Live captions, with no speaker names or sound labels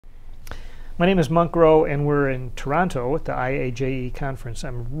My name is Monk Rowe, and we're in Toronto at the IAJE conference.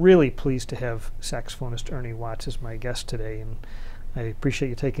 I'm really pleased to have saxophonist Ernie Watts as my guest today, and I appreciate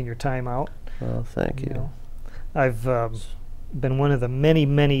you taking your time out. Well, thank you. I've been one of the many,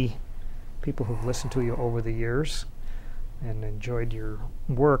 many people who've listened to you over the years and enjoyed your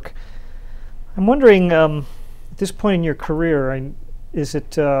work. I'm wondering, at this point in your career, is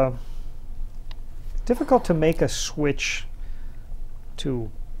it difficult to make a switch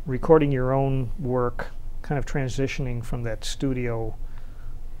to recording your own work, kind of transitioning from that studio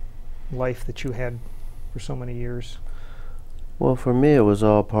life that you had for so many years? Well, for me, it was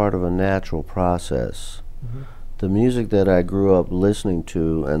all part of a natural process. Mm-hmm. The music that I grew up listening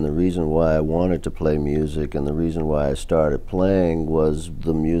to, and the reason why I wanted to play music, and the reason why I started playing, was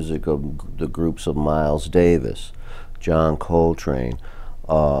the music of the groups of Miles Davis, John Coltrane,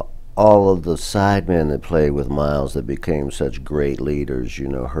 all of the sidemen that played with Miles that became such great leaders, you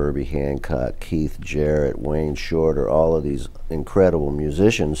know, Herbie Hancock, Keith Jarrett, Wayne Shorter, all of these incredible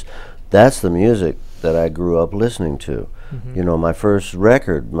musicians. That's the music that I grew up listening to. Mm-hmm. You know, my first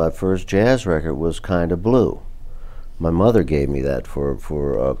record, my first jazz record, was Kinda Blue. My mother gave me that for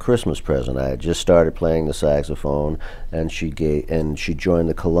a Christmas present. I had just started playing the saxophone, and she joined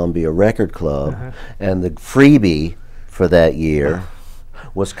the Columbia Record Club, Uh-huh. and the freebie for that year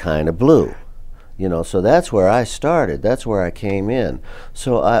was Kinda Blue. You know, so that's where I started. That's where I came in.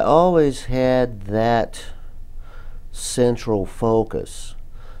 So I always had that central focus.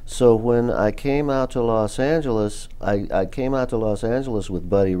 So when I came out to Los Angeles, I came out to Los Angeles with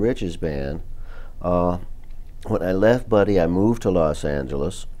Buddy Rich's band. When I left Buddy, I moved to Los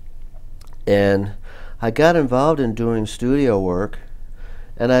Angeles, and I got involved in doing studio work,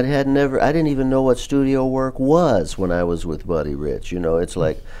 and I didn't even know what studio work was when I was with Buddy Rich. You know, it's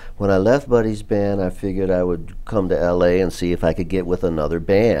like when I left Buddy's band, I figured I would come to LA and see if I could get with another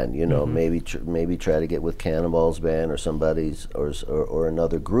band, you know, Mm-hmm. maybe try to get with Cannonball's band or somebody's or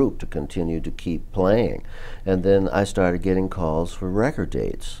another group to continue to keep playing. And then I started getting calls for record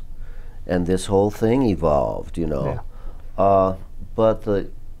dates. And this whole thing evolved, you know. Yeah. But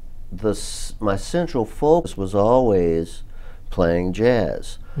my central focus was always playing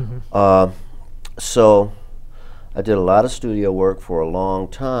jazz. Mm-hmm. So I did a lot of studio work for a long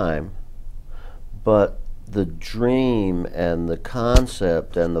time, but the dream and the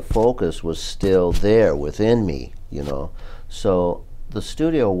concept and the focus was still there within me, you know. So the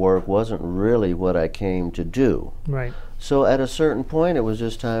studio work wasn't really what I came to do. Right. So at a certain point, it was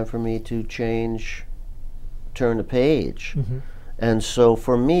just time for me to turn the page. Mm-hmm. And so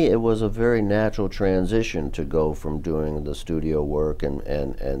for me, it was a very natural transition to go from doing the studio work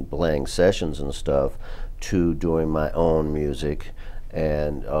and playing sessions and stuff to doing my own music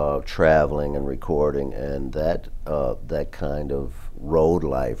and traveling and recording and that kind of road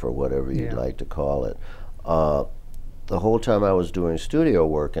life, or whatever you'd like to call it. The whole time I was doing studio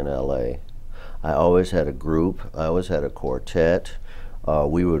work in LA, I always had a group, I always had a quartet.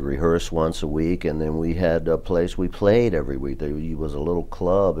 We would rehearse once a week, and then we had a place we played every week. There was a little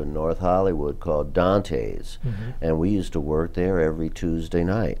club in North Hollywood called Dante's, and we used to work there every Tuesday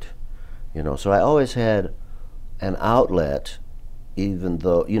night. You know, so I always had an outlet, even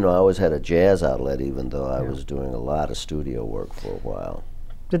though, you know, I always had a jazz outlet, even though I was doing a lot of studio work for a while.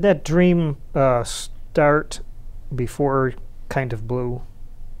 Did that dream start before Kind of Blue?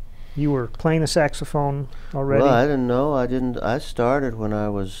 You were playing the saxophone already? Well, I didn't know. I started when I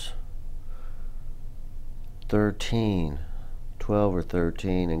was 13, 12 or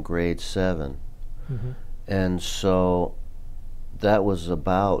 13, in grade 7. Mm-hmm. And so that was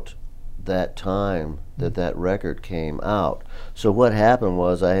about that time that that record came out. So what happened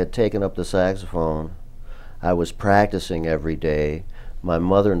was, I had taken up the saxophone. I was practicing every day. My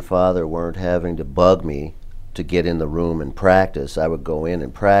mother and father weren't having to bug me to get in the room and practice. I would go in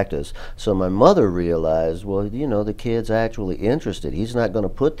and practice. So my mother realized, well, you know, the kid's actually interested. He's not going to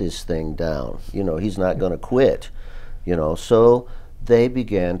put this thing down. You know, he's not going to quit. You know, so they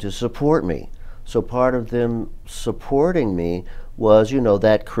began to support me. So part of them supporting me was, you know,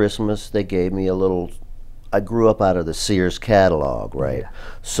 that Christmas they gave me a little, I grew up out of the Sears catalog, right? Yeah.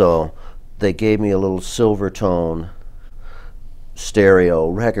 So they gave me a little Silvertone stereo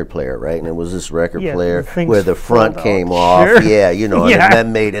record player, right? And it was this record player where the front came off, you know, and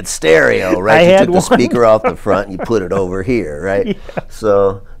then made it stereo, right? You took the speaker off the front and you put it over here, right?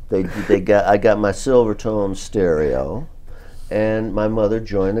 So I got my Silvertone stereo, and my mother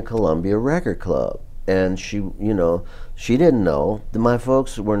joined the Columbia Record Club, and she, you know, she didn't know. My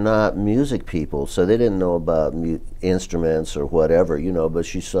folks were not music people, so they didn't know about instruments or whatever, you know, but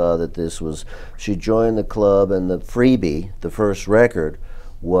she saw that this was, she joined the club, and the freebie, the first record,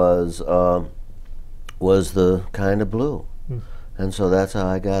 was the kind of blue. And so that's how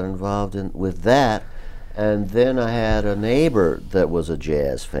I got involved with that. And then I had a neighbor that was a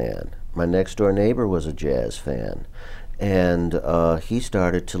jazz fan. My next door neighbor was a jazz fan. And he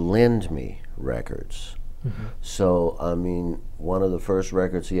started to lend me records. So, I mean, one of the first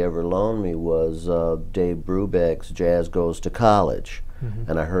records he ever loaned me was Dave Brubeck's Jazz Goes to College.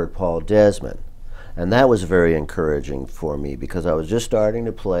 And I heard Paul Desmond. And that was very encouraging for me because I was just starting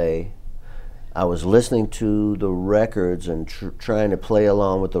to play. I was listening to the records and trying to play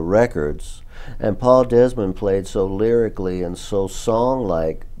along with the records. And Paul Desmond played so lyrically and so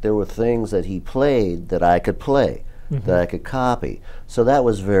song-like. There were things that he played that I could play, that I could copy. So that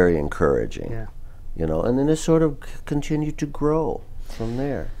was very encouraging. Yeah. You know, and then it sort of continued to grow from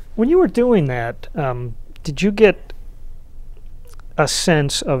there. When you were doing that, did you get a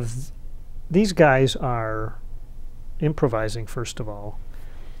sense of these guys are improvising, first of all,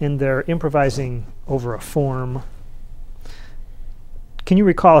 and they're improvising over a form? Can you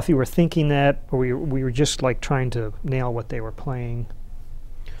recall if you were thinking that, or we were just like trying to nail what they were playing?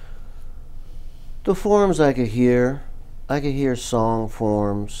 The forms I could hear song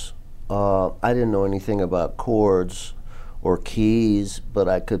forms. I didn't know anything about chords or keys, but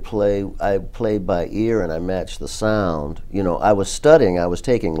I played by ear and I matched the sound. You know, I was studying, I was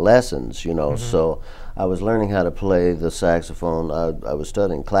taking lessons, you know, so I was learning how to play the saxophone. I was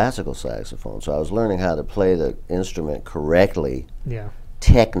studying classical saxophone, so I was learning how to play the instrument correctly,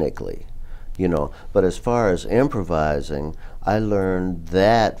 technically, you know. But as far as improvising, I learned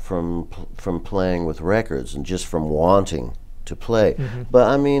that from playing with records and just from wanting to play. But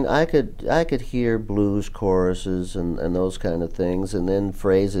I mean, I could hear blues choruses and those kind of things, and then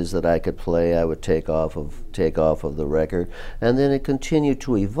phrases that I could play I would take off of the record, and then it continued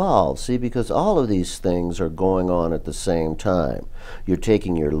to evolve. See, because all of these things are going on at the same time. You're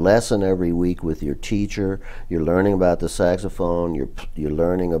taking your lesson every week with your teacher, you're learning about the saxophone, you're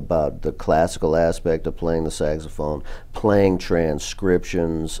learning about the classical aspect of playing the saxophone, playing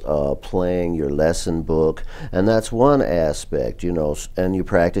transcriptions, playing your lesson book, and that's one aspect, you know, and you're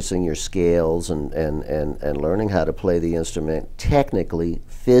practicing your scales and learning how to play the instrument technically,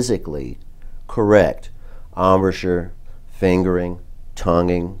 physically correct. Embouchure, fingering,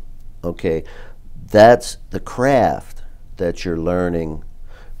 tonguing, okay? That's the craft that you're learning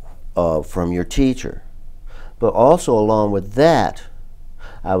from your teacher. But also along with that,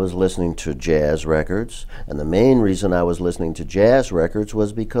 I was listening to jazz records, and the main reason I was listening to jazz records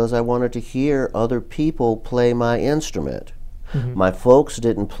was because I wanted to hear other people play my instrument. My folks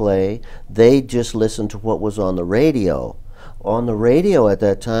didn't play, they just listened to what was on the radio. On the radio at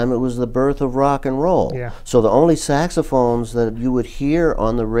that time, it was the birth of rock and roll. So the only saxophones that you would hear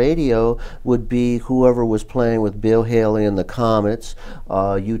on the radio would be whoever was playing with Bill Haley and the Comets.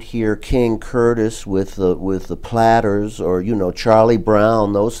 You'd hear King Curtis with the Platters, or, you know, Charlie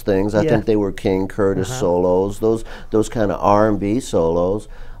Brown, those things. I think they were King Curtis solos, those kind of R&B solos.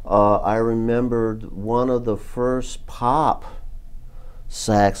 I remembered one of the first pop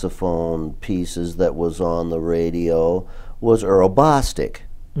saxophone pieces that was on the radio was Earl Bostic.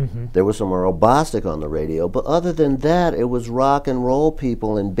 There was some Earl Bostic on the radio, but other than that, it was rock and roll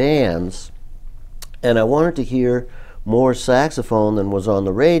people in bands, and I wanted to hear more saxophone than was on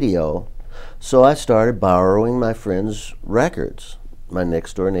the radio, so I started borrowing my friend's records, my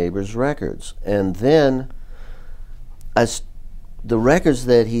next door neighbor's records, and then the records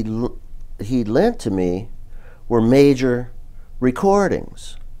that he lent to me were major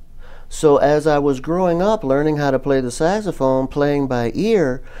recordings. So as I was growing up learning how to play the saxophone, playing by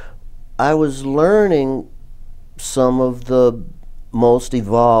ear, I was learning some of the most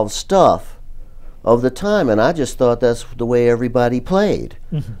evolved stuff of the time, and I just thought that's the way everybody played.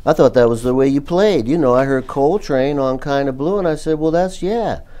 I thought that was the way you played. You know, I heard Coltrane on Kind of Blue, and I said, well, that's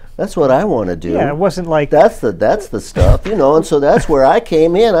what I want to do. Yeah, it wasn't like that's the stuff, you know. And so that's where I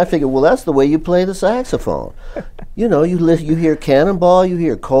came in. I figured, well, that's the way you play the saxophone. You know, you hear Cannonball, you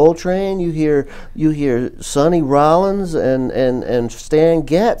hear Coltrane, you hear Sonny Rollins and Stan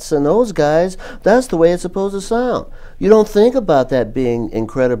Getz and those guys. That's the way it's supposed to sound. You don't think about that being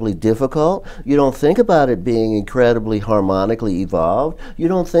incredibly difficult. You don't think about it being incredibly harmonically evolved. You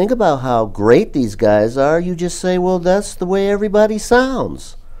don't think about how great these guys are. You just say, well, that's the way everybody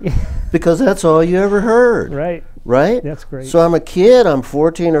sounds. Because that's all you ever heard. Right? That's great. So I'm a kid, I'm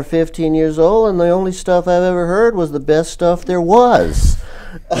 14 or 15 years old, and the only stuff I've ever heard was the best stuff there was.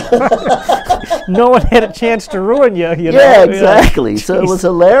 No one had a chance to ruin you, you know? Yeah, exactly. So it was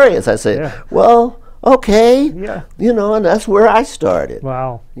hilarious. I said, well, okay. You know, and that's where I started.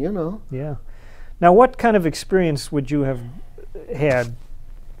 Wow. You know. Yeah. Now, what kind of experience would you have had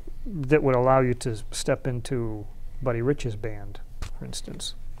that would allow you to step into Buddy Rich's band, for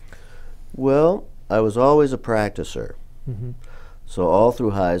instance? Well, I was always a practicer. Mm-hmm. So all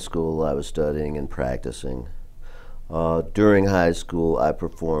through high school, I was studying and practicing. During high school, I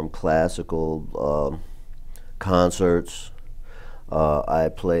performed classical concerts. I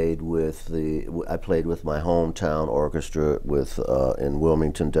played with my hometown orchestra in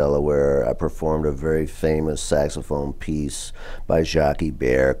Wilmington, Delaware. I performed a very famous saxophone piece by Jacques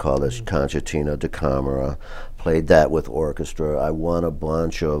Bear called the Concertina da Camera. Played that with orchestra. I won a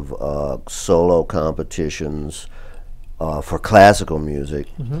bunch of solo competitions for classical music.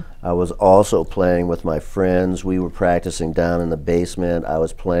 Mm-hmm. I was also playing with my friends. We were practicing down in the basement. I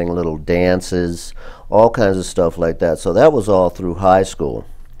was playing little dances, all kinds of stuff like that. So that was all through high school.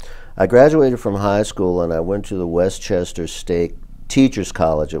 I graduated from high school and I went to the Westchester State Teachers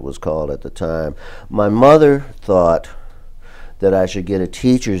College, it was called at the time. My mother thought that I should get a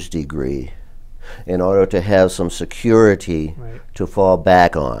teacher's degree in order to have some security to fall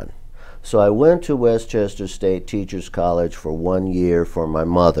back on. So I went to Westchester State Teachers College for 1 year for my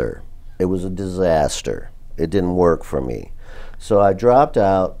mother. It was a disaster. It didn't work for me. So I dropped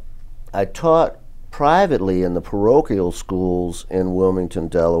out. I taught privately in the parochial schools in Wilmington,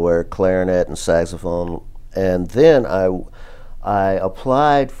 Delaware, clarinet and saxophone. And then I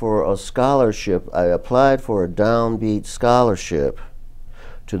applied for a scholarship. I applied for a downbeat scholarship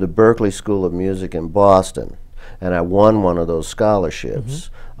to the Berklee School of Music in Boston. And I won one of those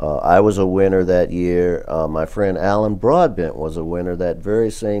scholarships. I was a winner that year. My friend Alan Broadbent was a winner that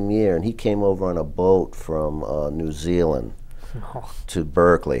very same year, and he came over on a boat from New Zealand to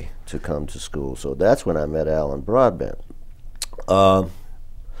Berklee to come to school. So that's when I met Alan Broadbent. I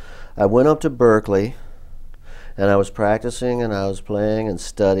went up to Berklee, and I was practicing, and I was playing and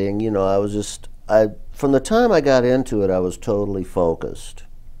studying. You know, from the time I got into it, I was totally focused.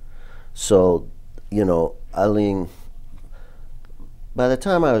 So, you know, by the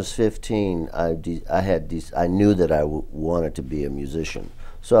time I was 15, I knew that I wanted to be a musician.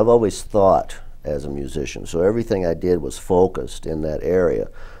 So I've always thought as a musician. So everything I did was focused in that area.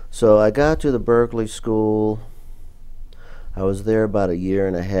 So I got to the Berklee School. I was there about a year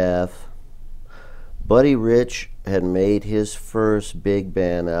and a half. Buddy Rich had made his first big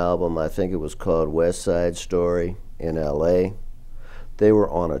band album. I think it was called West Side Story in LA. They were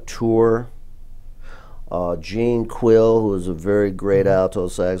on a tour. Gene Quill, who was a very great alto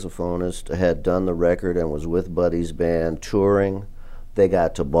saxophonist, had done the record and was with Buddy's band touring. They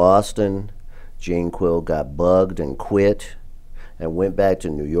got to Boston. Gene Quill got bugged and quit and went back to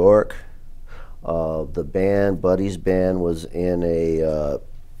New York. The band, Buddy's band, was in a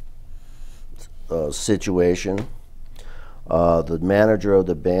situation. The manager of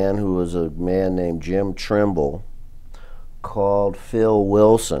the band, who was a man named Jim Trimble, called Phil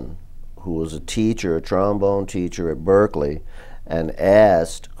Wilson, who was a teacher, a trombone teacher at Berklee, and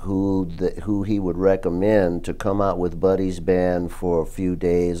asked who he would recommend to come out with Buddy's band for a few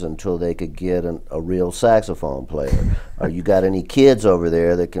days until they could get a real saxophone player. You got any kids over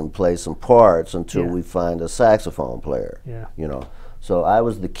there that can play some parts until we find a saxophone player? You know. So I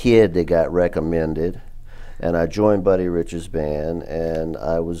was the kid that got recommended, and I joined Buddy Rich's band, and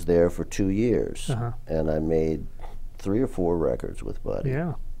I was there for 2 years, and I made 3 or 4 records with Buddy.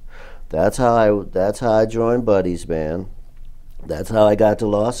 That's how I joined Buddy's band. That's how I got to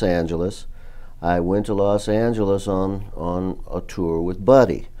Los Angeles. I went to Los Angeles on a tour with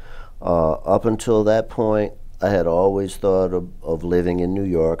Buddy. Up until that point, I had always thought of living in New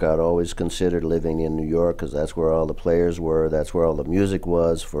York. I'd always considered living in New York because that's where all the players were. That's where all the music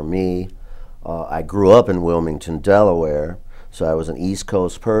was for me. I grew up in Wilmington, Delaware, so I was an East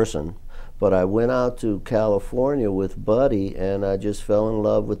Coast person. But I went out to California with Buddy, and I just fell in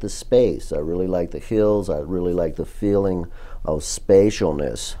love with the space. I really liked the hills. I really liked the feeling of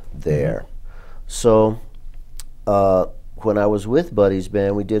spatialness there. So when I was with Buddy's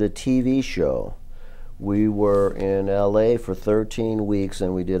band, we did a TV show. We were in LA for 13 weeks,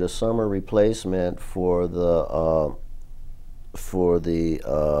 and we did a summer replacement for the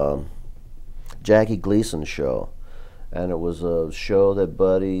Jackie Gleason show. And it was a show that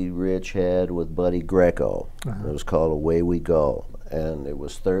Buddy Rich had with Buddy Greco. It was called Away We Go. And it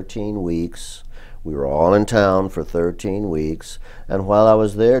was 13 weeks. We were all in town for 13 weeks. And while I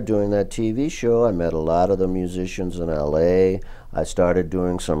was there doing that TV show, I met a lot of the musicians in LA. I started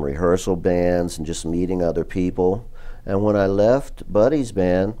doing some rehearsal bands and just meeting other people. And when I left Buddy's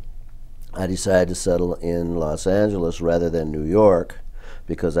band, I decided to settle in Los Angeles rather than New York,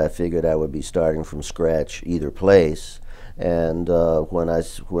 because I figured I would be starting from scratch either place. And when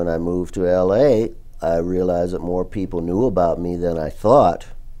I moved to LA, I realized that more people knew about me than I thought.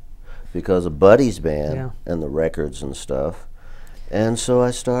 because of Buddy's band Yeah. and the records and stuff. And so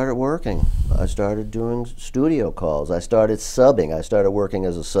I started working. I started doing studio calls. I started subbing. I started working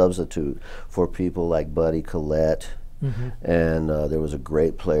as a substitute for people like Buddy Collette. And there was a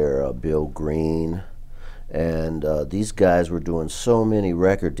great player, Bill Green. And these guys were doing so many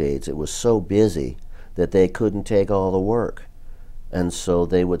record dates. It was so busy that they couldn't take all the work. And so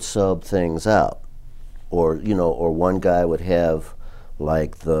they would sub things out. Or, you know, or one guy would have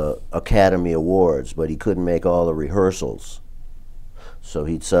like the Academy Awards, but he couldn't make all the rehearsals. So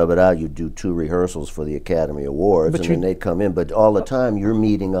he'd sub it out. You'd do 2 rehearsals for the Academy Awards, and then they'd come in. But all the time, you're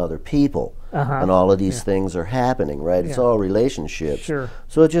meeting other people, and all of these things are happening, right? It's all relationships. Sure.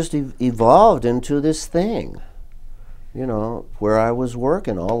 So it just evolved into this thing, you know, where I was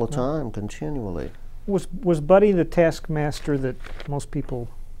working all the time, continually. Was Buddy the taskmaster that most people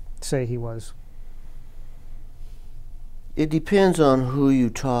say he was? It depends on who you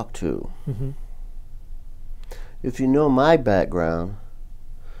talk to. If you know my background,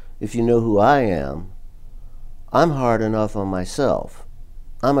 if you know who I am, I'm hard enough on myself.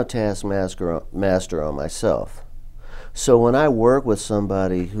 I'm a taskmaster on myself. So when I work with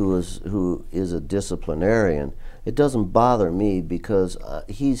somebody who is a disciplinarian, it doesn't bother me because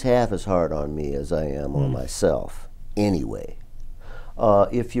he's half as hard on me as I am on myself anyway.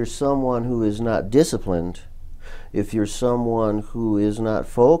 If you're someone who is not disciplined, if you're someone who is not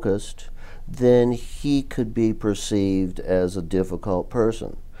focused, then he could be perceived as a difficult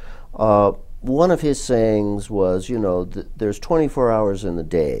person. One of his sayings was, you know, there's 24 hours in the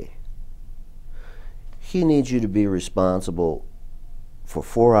day. He needs you to be responsible for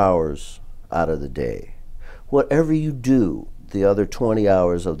 4 hours out of the day. Whatever you do the other 20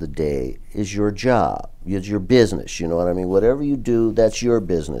 hours of the day is your job. It's your business, you know what I mean? Whatever you do, that's your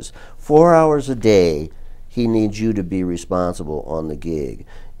business. 4 hours a day, he needs you to be responsible on the gig.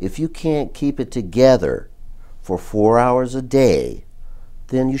 If you can't keep it together for 4 hours a day,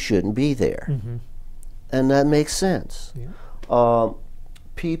 then you shouldn't be there. And that makes sense.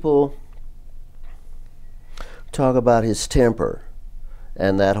 People talk about his temper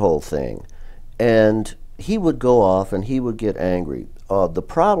and that whole thing. And he would go off and he would get angry. The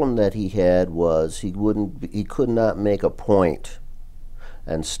problem that he had was he could not make a point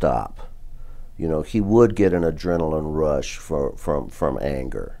and stop. You know, he would get an adrenaline rush from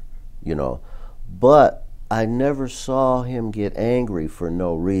anger, you know. But I never saw him get angry for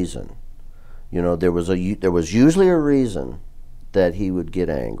no reason. You know, there was usually a reason that he would get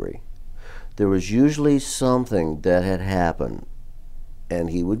angry. There was usually something that had happened, and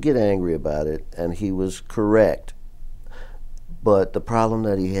he would get angry about it, and he was correct. But the problem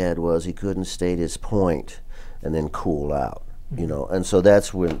that he had was he couldn't state his point and then cool out, you know. And so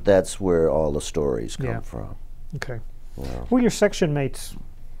that's where all the stories come from. Okay. Yeah. Who were your section mates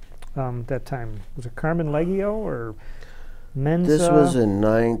that time? Was it Carmen Leggio or Menza? This was in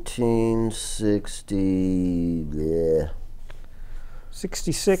 1960.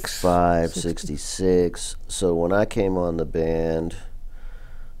 66. 66. So when I came on the band,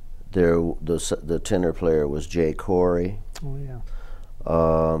 the tenor player was Jay Corey. Oh yeah.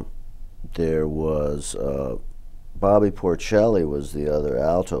 There was Bobby Porcelli was the other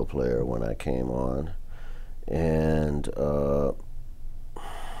alto player when I came on, and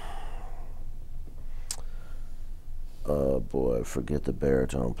boy, I forget the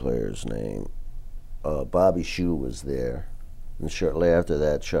baritone player's name. Bobby Shue was there, and shortly after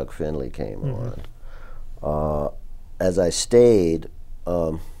that, Chuck Finley came on. As I stayed,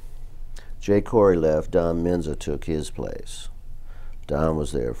 Jay Corey left. Don Menza took his place. Don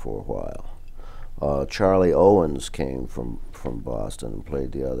was there for a while. Charlie Owens came from Boston and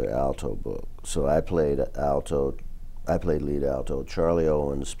played the other alto book. So I played alto. I played lead alto. Charlie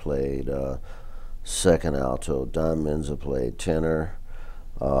Owens played second alto. Don Menza played tenor.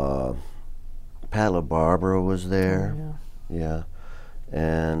 Pat LaBarbera was there. Oh, yeah.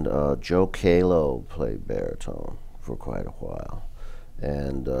 And Joe Kalo played baritone for quite a while.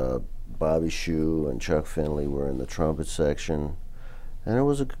 And Bobby Shue and Chuck Finley were in the trumpet section. And it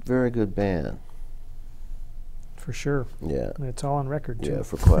was a very good band. For sure. Yeah. It's all on record, too. Yeah,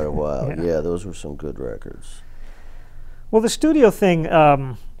 for quite a while. Yeah. Yeah, those were some good records. Well, the studio thing,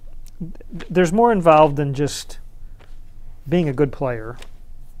 there's more involved than just being a good player.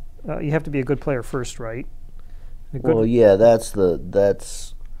 You have to be a good player first, right? Well, yeah, that's the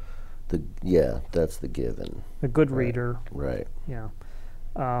given. A good Right. reader. Right. Yeah.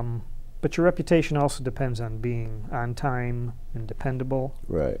 But your reputation also depends on being on time and dependable.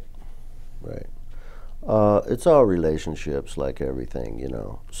 Right. Right. It's all relationships, like everything, you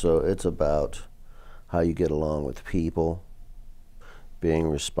know. So it's about how you get along with people. being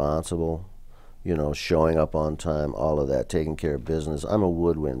responsible, you know, showing up on time, all of that, taking care of business. I'm a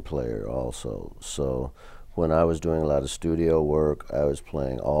woodwind player also, so when I was doing a lot of studio work, I was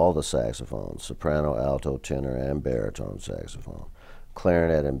playing all the saxophones, soprano, alto, tenor, and baritone saxophone,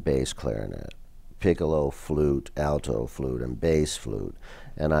 clarinet and bass clarinet, piccolo, flute, alto flute, and bass flute.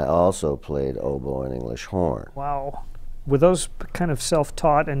 And I also played oboe and English horn. Wow. Were those kind of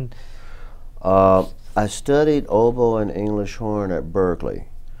self-taught? And I studied oboe and English horn at Berkeley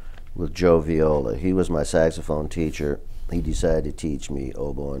with Joe Viola. He was my saxophone teacher. He decided to teach me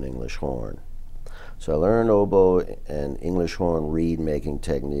oboe and English horn. So I learned oboe and English horn reed-making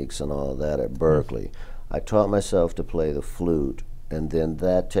techniques and all of that at Berkeley. I taught myself to play the flute, and then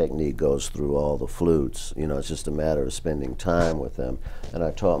that technique goes through all the flutes. You know, it's just a matter of spending time with them. And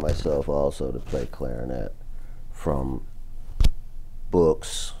I taught myself also to play clarinet from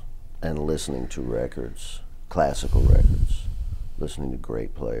books and listening to records, classical records, listening to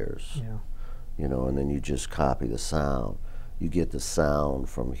great players. yeah. You know, and then you just copy the sound. You get the sound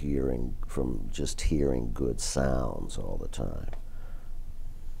from just hearing good sounds all the time.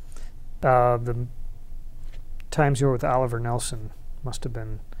 The times you were with Oliver Nelson must have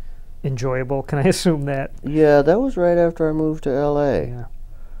been enjoyable. Can I assume that? Yeah, that was right after I moved to LA. Yeah.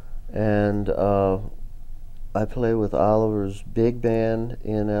 And I played with Oliver's big band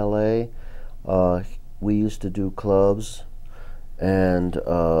in LA. We used to do clubs. And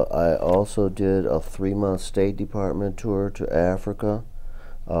I also did a 3-month State Department tour to Africa.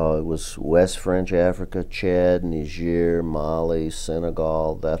 It was West French Africa, Chad, Niger, Mali,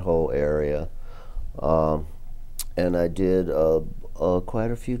 Senegal, that whole area. And I did quite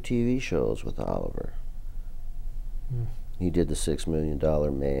a few TV shows with Oliver. Mm. He did The $6 Million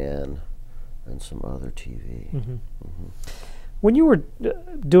Man and some other TV. Mm-hmm. Mm-hmm. When you were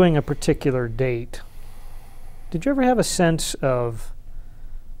doing a particular date, did you ever have a sense of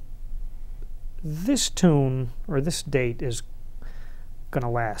this tune or this date is going to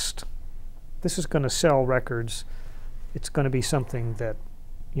last? This is going to sell records. It's going to be something that,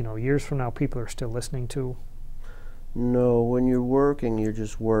 you know, years from now people are still listening to? No, when you're working, you're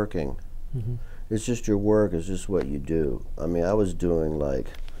just working. Mm-hmm. It's just your work, it's just what you do. I mean, I was doing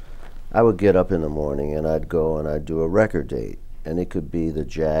I would get up in the morning and I'd go and I'd do a record date. And it could be the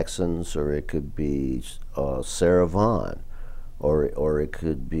Jacksons, or it could be Sarah Vaughan, or it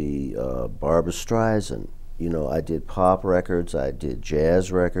could be Barbra Streisand. You know, I did pop records, I did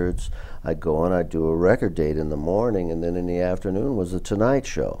jazz records. I'd go and I'd do a record date in the morning, and then in the afternoon was the Tonight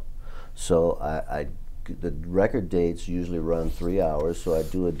Show. So the record dates usually run 3 hours, so I'd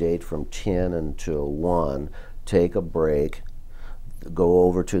do a date from 10 until 1, take a break, go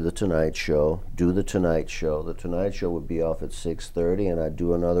over to the Tonight Show, do the Tonight Show. The Tonight Show would be off at 6:30, and I'd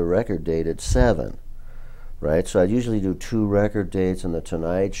do another record date at 7, right? So I'd usually do 2 record dates in the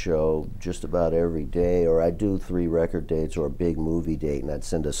Tonight Show just about every day, or I'd do 3 record dates or a big movie date, and I'd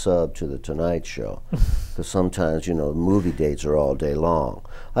send a sub to the Tonight Show. Because sometimes, you know, movie dates are all day long.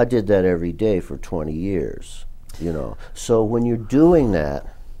 I did that every day for 20 years, you know. So when you're doing that,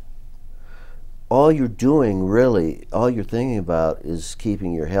 all you're doing really, all you're thinking about is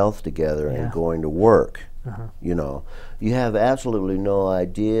keeping your health together and going to work. Uh-huh. You know, you have absolutely no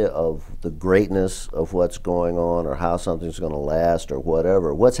idea of the greatness of what's going on or how something's going to last or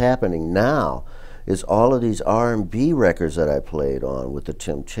whatever. What's happening now is all of these R&B records that I played on with the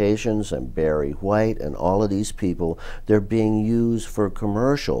Temptations and Barry White and all of these people, they're being used for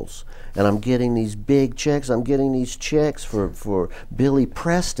commercials. And I'm getting these big checks. I'm getting these checks for Billy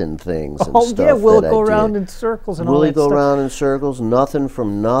Preston things and stuff. Oh, yeah, will that it go I around did. in circles and Will all it that go stuff? around in circles? Nothing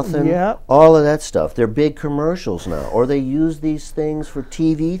from nothing. Yeah. All of that stuff. They're big commercials now. Or they use these things for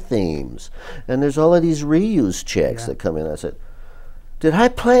TV themes. And there's all of these reuse checks that come in. I said, did I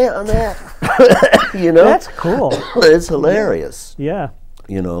play on that? You know? That's cool. It's hilarious. Yeah.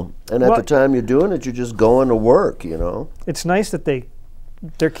 You know? And at the time you're doing it, you're just going to work, you know? It's nice that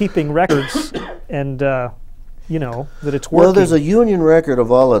they're keeping records and, you know, that it's working. Well, there's a union record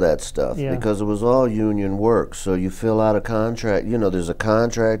of all of that stuff Yeah. because it was all union work. So you fill out a contract. You know, there's a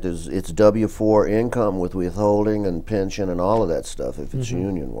contract. It's W-4 income with withholding and pension and all of that stuff if it's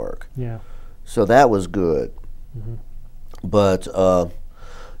union work. Yeah. So that was good. Mm-hmm. But,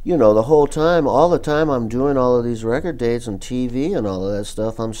 you know, the whole time, all the time I'm doing all of these record dates and TV and all of that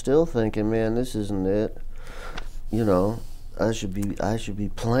stuff, I'm still thinking, man, this isn't it. You know, I should be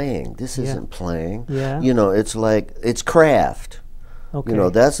playing. This isn't playing. Yeah. You know, it's like, it's craft. Okay. You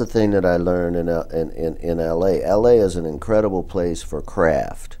know, that's the thing that I learned in LA. LA is an incredible place for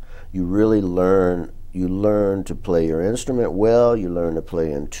craft. You really learn You learn to play your instrument well, you learn to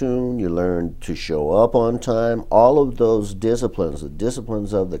play in tune, you learn to show up on time. All of those disciplines, the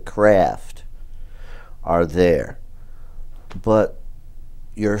disciplines of the craft, are there. But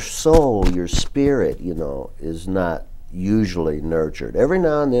your soul, your spirit, you know, is not usually nurtured. Every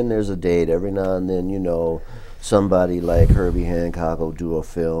now and then there's a date. Every now and then, you know, somebody like Herbie Hancock will do a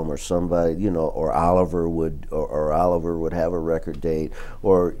film, or somebody, you know, or Oliver would have a record date,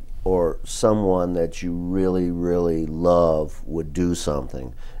 or someone that you really, really love would do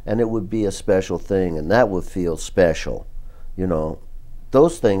something, and it would be a special thing, and that would feel special, you know.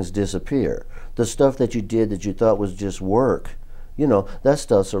 Those things disappear. The stuff that you did that you thought was just work, you know, that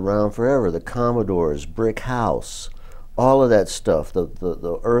stuff's around forever. The Commodores, Brick House, all of that stuff,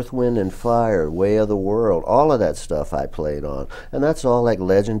 the Earth, Wind, and Fire, Way of the World, all of that stuff I played on, and that's all like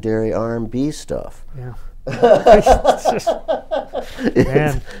legendary R&B stuff. Yeah.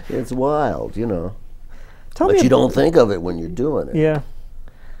 It's wild, you know. But you don't think of it when you're doing it. Yeah.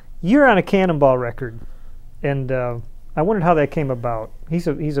 You're on a Cannonball record, and I wondered how that came about. He's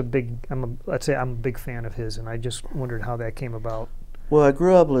a big, let's say I'm a big fan of his, and I just wondered how that came about. Well, I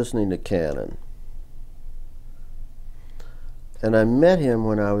grew up listening to Cannon, and I met him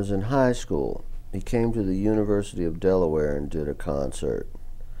when I was in high school. He came to the University of Delaware and did a concert.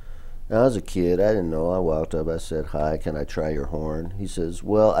 I was a kid, I didn't know. I walked up, I said, "Hi, can I try your horn?" He says,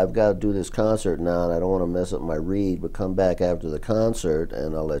 "Well, I've got to do this concert now, and I don't want to mess up my reed, but come back after the concert,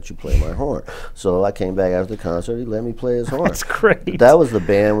 and I'll let you play my horn." So I came back after the concert, he let me play his horn. That's great. That was the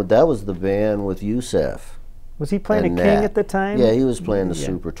band with Youssef. Was he playing a King at the time? Yeah, he was playing the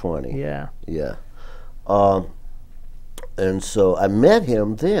Super 20. Yeah. Yeah. And so I met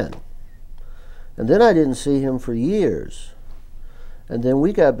him then. And then I didn't see him for years. And then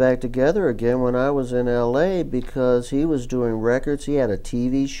we got back together again when I was in L.A. because he was doing records. He had a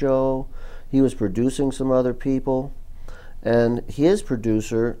TV show. He was producing some other people. And his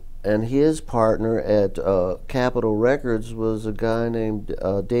producer and his partner at Capitol Records was a guy named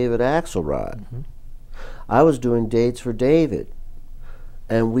David Axelrod. Mm-hmm. I was doing dates for David.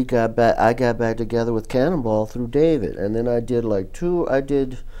 And I got back together with Cannonball through David. And then I did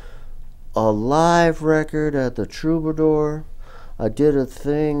a live record at the Troubadour. I did a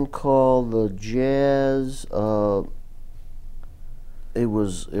thing called the Jazz. It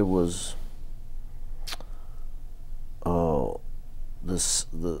was the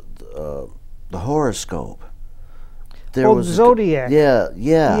horoscope. There was Zodiac.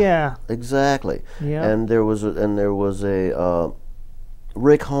 Yeah, exactly. Yeah. And there was a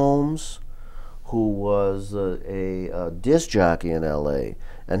Rick Holmes, who was a disc jockey in L.A.,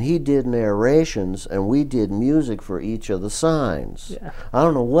 and he did narrations, and we did music for each of the signs. Yeah. I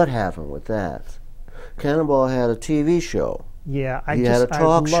don't know what happened with that. Cannonball had a TV show. Yeah, he had a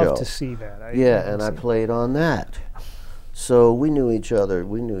talk show. I'd love to see that. I played on that. So we knew each other.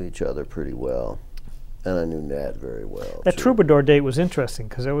 We knew each other pretty well, and I knew Nat very well. That too. Troubadour date was interesting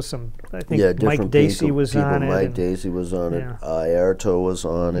because there was some. I think Mike Dacey was on it. Mike Dacey was on it. Airto was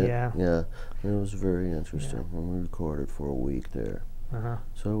on it. Yeah. Yeah. It was very interesting. And we recorded for a week there. Uh-huh.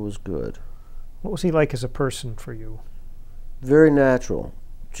 So it was good. What was he like as a person for you? Very natural.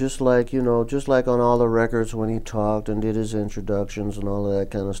 Just like on all the records when he talked and did his introductions and all of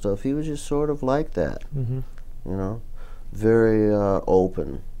that kind of stuff, he was just sort of like that. Mm-hmm. You know? Very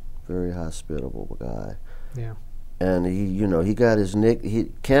open, very hospitable guy. Yeah. And he got his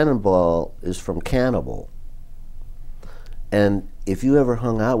Cannonball is from Cannibal. And if you ever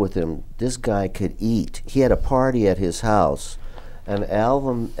hung out with him, this guy could eat. He had a party at his house, and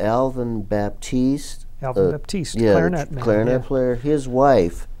Alvin Baptiste, clarinet player, his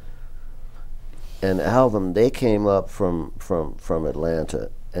wife, and Alvin, they came up from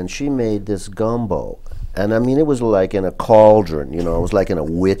Atlanta, and she made this gumbo. And I mean, it was like in a cauldron, it was like in a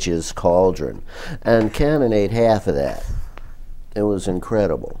witch's cauldron. And Cannon ate half of that. It was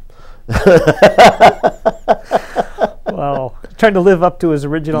incredible. Wow. Trying to live up to his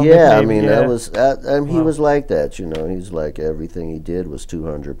original nickname. Yeah, I mean, that was, he was like that, He's like, everything he did was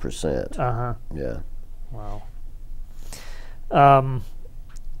 200%. Uh-huh. Yeah. Wow.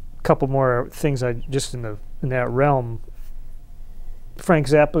 Couple more things just in that realm. Frank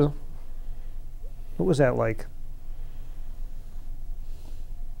Zappa, what was that like?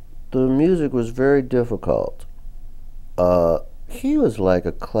 The music was very difficult. He was like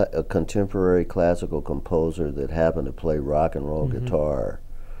a contemporary classical composer that happened to play rock and roll guitar.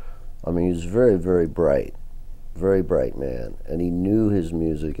 I mean, he was very, very bright man, and he knew his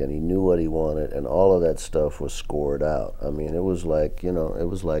music, and he knew what he wanted, and all of that stuff was scored out. I mean, it was like, it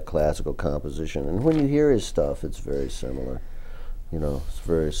was like classical composition, and when you hear his stuff, it's very similar. You know, it's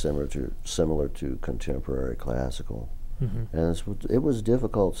very similar to contemporary classical, and it was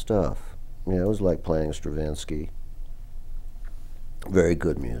difficult stuff. You know, it was like playing Stravinsky. Very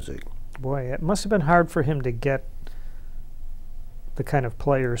good music. Boy, it must have been hard for him to get the kind of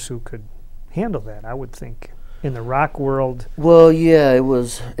players who could handle that, I would think. In the rock world. Well, yeah, it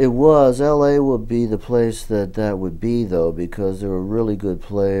was. L.A. would be the place that would be, though, because there were really good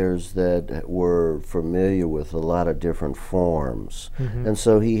players that were familiar with a lot of different forms. And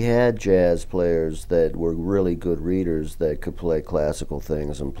so he had jazz players that were really good readers that could play classical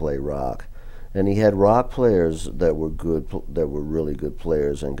things and play rock. And he had rock players that were really good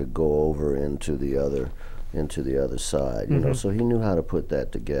players and could go over into the other side, you know. So he knew how to put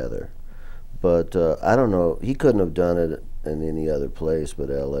that together. But I don't know, he couldn't have done it in any other place but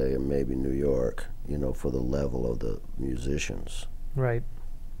L.A. and maybe New York, you know, for the level of the musicians. Right.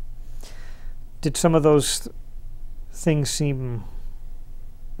 Did some of those things seem,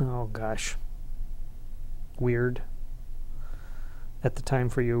 oh gosh, weird at the time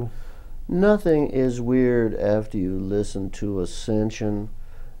for you? Nothing is weird after you listen to Ascension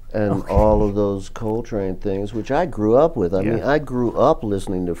and all of those Coltrane things, which I grew up with. I mean, I grew up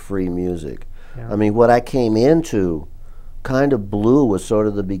listening to free music. I mean, what I came into, Kind of Blue was sort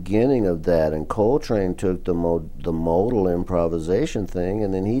of the beginning of that, and Coltrane took the modal improvisation thing,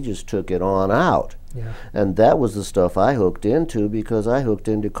 and then he just took it on out. And that was the stuff I hooked into, because I hooked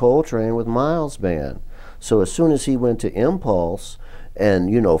into Coltrane with Miles Band. So as soon as he went to Impulse,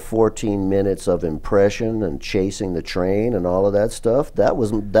 and, you know, 14 minutes of impression and chasing the train and all of that stuff, that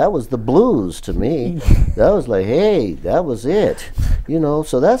was the blues to me. That was like, hey, that was it, you know.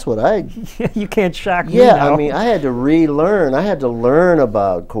 So that's what I you can't shock me now. now. I mean, I had to relearn. I had to learn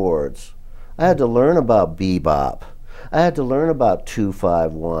about chords. I had to learn about bebop. I had to learn about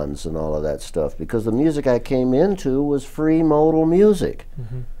 2-5-1s and all of that stuff, because the music I came into was free modal music,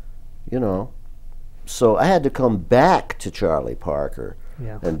 you know. So I had to come back to Charlie Parker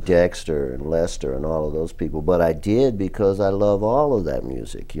and Dexter and Lester and all of those people. But I did, because I love all of that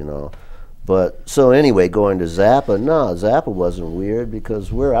music, you know. But so anyway, going to Zappa, no, Zappa wasn't weird,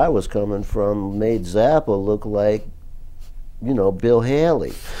 because where I was coming from made Zappa look like, you know, Bill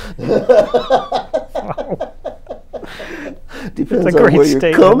Haley. Depends on where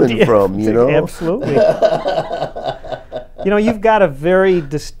you're coming from, you know. Absolutely. You know, you've got a very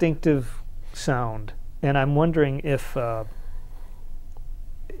distinctive sound, and I'm wondering if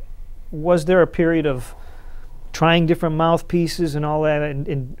was there a period of trying different mouthpieces and all that,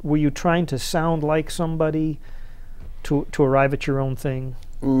 and were you trying to sound like somebody to arrive at your own thing?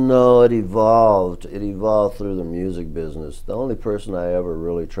 No, it evolved. It evolved through the music business. The only person I ever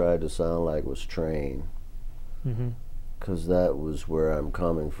really tried to sound like was Train, because that was where I'm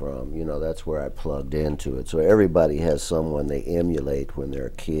coming from. You know, that's where I plugged into it. So everybody has someone they emulate when they're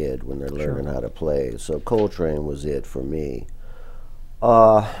a kid, when they're learning how to play. So Coltrane was it for me.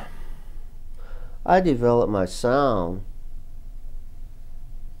 I developed my sound,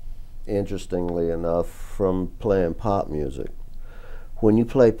 interestingly enough, from playing pop music. When you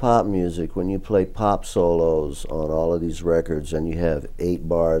play pop music, when you play pop solos on all of these records, and you have 8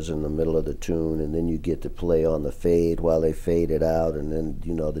 bars in the middle of the tune, and then you get to play on the fade while they fade it out, and then,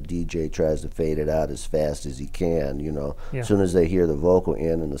 you know, the DJ tries to fade it out as fast as he can, you know. As soon as they hear the vocal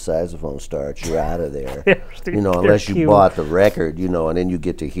end and the saxophone starts, you're out of there. You know, unless you bought the record, you know, and then you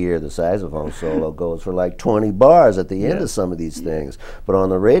get to hear the saxophone solo goes for like 20 bars at the end of some of these things. But on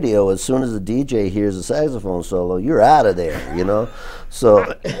the radio, as soon as the DJ hears the saxophone solo, you're out of there, you know. So,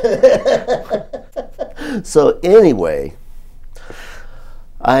 so anyway,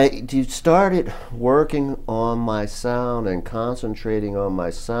 I started working on my sound and concentrating on my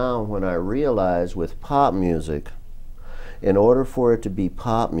sound when I realized with pop music, in order for it to be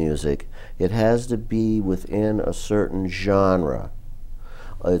pop music, it has to be within a certain genre.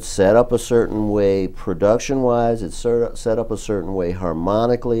 It's set up a certain way production-wise, it's set up a certain way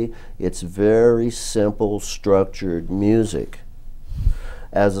harmonically. It's very simple, structured music.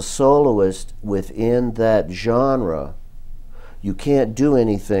 As a soloist within that genre, you can't do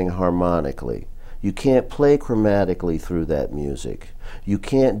anything harmonically. You can't play chromatically through that music. You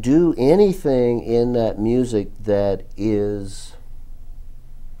can't do anything in that music that is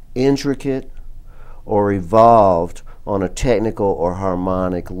intricate or evolved on a technical or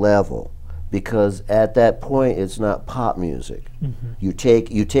harmonic level, because at that point it's not pop music. You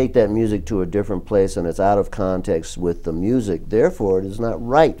take that music to a different place, and it's out of context with the music. Therefore, it is not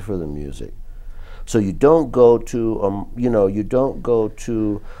right for the music. So you don't go to you don't go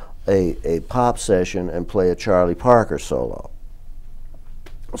to a pop session and play a Charlie Parker solo.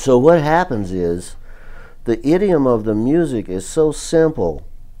 So what happens is the idiom of the music is so simple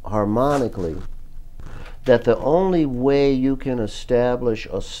harmonically that the only way you can establish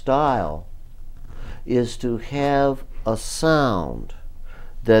a style is to have a sound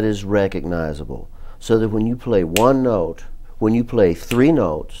that is recognizable, so that when you play one note, when you play three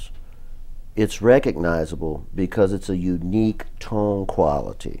notes, it's recognizable because it's a unique tone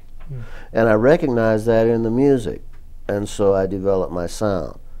quality. And I recognize that in the music, and so I develop my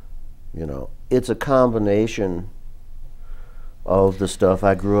sound. You know, it's a combination of the stuff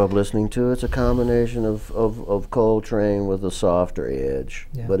I grew up listening to. It's a combination of Coltrane with a softer edge,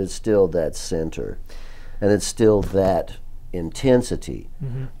 but it's still that center, and it's still that intensity,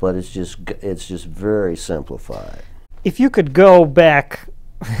 but it's just very simplified. If you could go back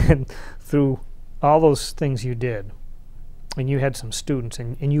through all those things you did, and you had some students,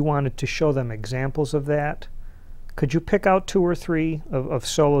 and you wanted to show them examples of that, could you pick out 2 or 3 of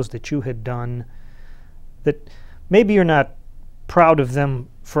solos that you had done that maybe you're not proud of them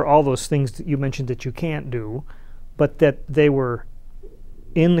for all those things that you mentioned that you can't do, but that they were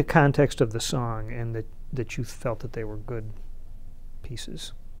in the context of the song, and that you felt that they were good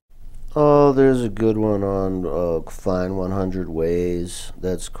pieces? Oh, there's a good one on Fine 100 Ways.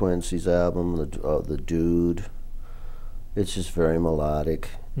 That's Quincy's album, the Dude. It's just very melodic.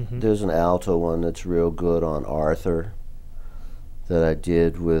 There's an alto one that's real good on Arthur that I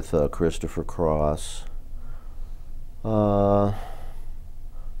did with Christopher Cross. Boy,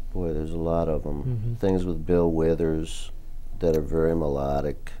 there's a lot of them. Things with Bill Withers that are very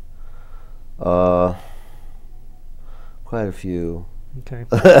melodic. Quite a few. Okay.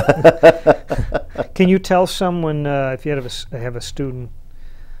 Can you tell someone, if you have a student,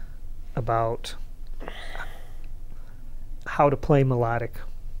 about how to play melodic?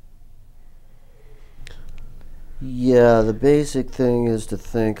 Yeah, the basic thing is to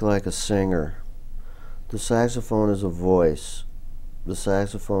think like a singer. The saxophone is a voice. The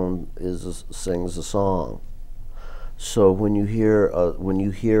saxophone sings a song. So when you hear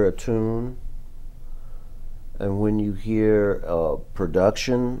a tune, and when you hear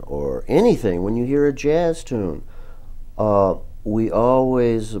production or anything, when you hear a jazz tune, we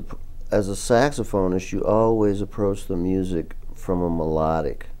always, as a saxophonist, you always approach the music from a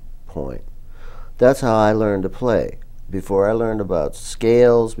melodic point. That's how I learned to play. Before I learned about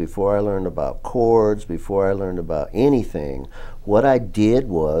scales, before I learned about chords, before I learned about anything, what I did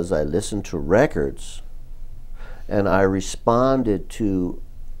was I listened to records and I responded to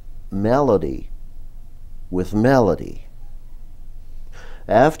melody with melody.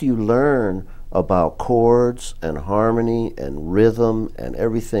 After you learn about chords and harmony and rhythm and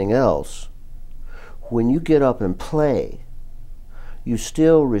everything else, when you get up and play, you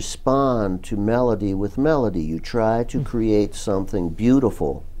still respond to melody with melody. You try to create something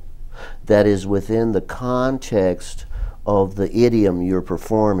beautiful that is within the context of the idiom you're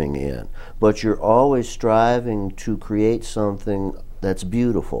performing in, but you're always striving to create something that's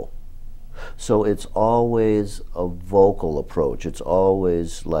beautiful. So it's always a vocal approach. It's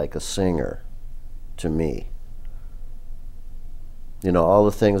always like a singer to me. You know, all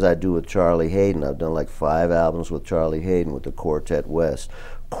the things I do with Charlie Hayden, I've done like 5 albums with Charlie Hayden with the Quartet West.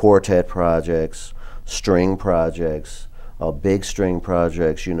 Quartet projects, string projects, big string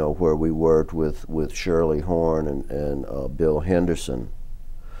projects, you know, where we worked with Shirley Horn and Bill Henderson.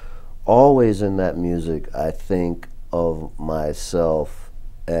 Always in that music, I think of myself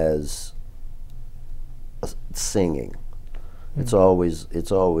as singing. It's always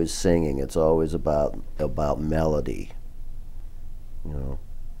singing. It's always about melody. You know.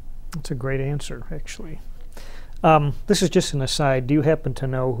 That's a great answer, actually. This is just an aside. Do you happen to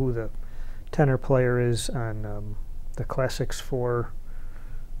know who the tenor player is on the Classics 4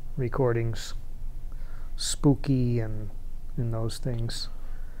 recordings? Spooky and those things?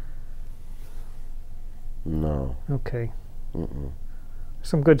 No. Okay.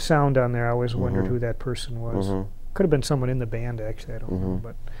 Some good sound on there. I always wondered who that person was. Could have been someone in the band, actually. I don't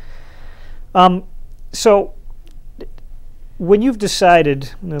know. But so, when you've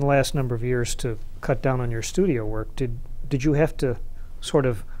decided in the last number of years to cut down on your studio work, did you have to sort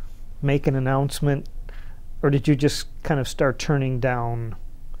of make an announcement, or did you just kind of start turning down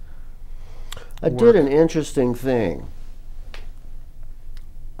I did an interesting thing.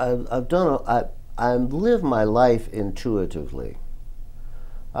 I've lived my life intuitively.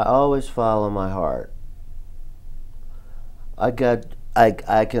 I always follow my heart. I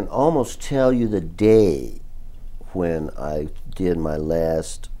can almost tell you the day when I did my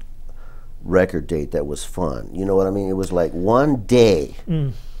last record date that was fun. You know what I mean? It was like one day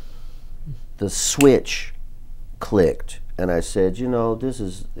the switch clicked and I said, you know,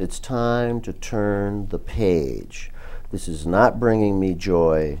 it's time to turn the page. This is not bringing me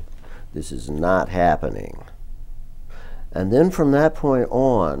joy. This is not happening. And then from that point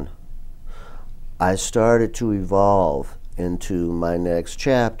on, I started to evolve into my next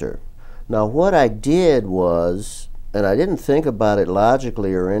chapter. Now, what I did was, and I didn't think about it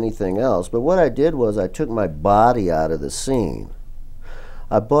logically or anything else, but what I did was I took my body out of the scene.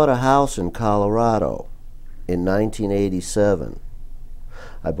 I bought a house in Colorado in 1987.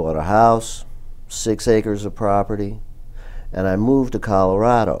 I bought a house, 6 acres of property, and I moved to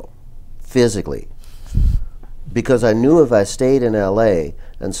Colorado physically, because I knew if I stayed in LA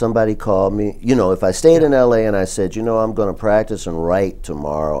and somebody called me, you know, if I stayed in LA and I said, you know, I'm going to practice and write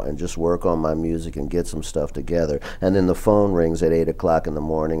tomorrow and just work on my music and get some stuff together, and then the phone rings at 8 o'clock in the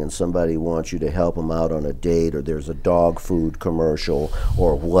morning and somebody wants you to help them out on a date, or there's a dog food commercial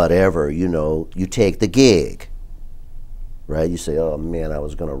or whatever, you know, you take the gig, right? You say, oh man, I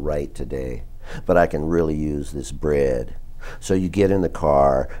was going to write today, but I can really use this bread. So you get in the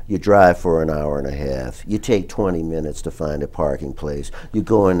car, you drive for an hour and a half, you take 20 minutes to find a parking place, you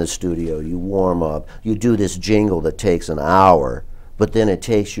go in the studio, you warm up, you do this jingle that takes an hour, but then it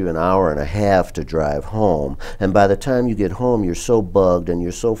takes you an hour and a half to drive home, and by the time you get home you're so bugged and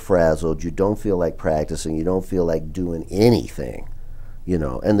you're so frazzled you don't feel like practicing, you don't feel like doing anything, you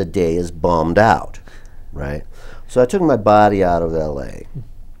know, and the day is bummed out, right? So I took my body out of LA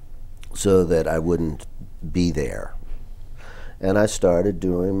so that I wouldn't be there. And I started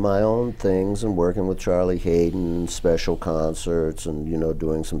doing my own things and working with Charlie Hayden and special concerts and, you know,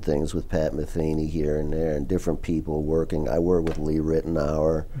 doing some things with Pat Metheny here and there and different people working. I work with Lee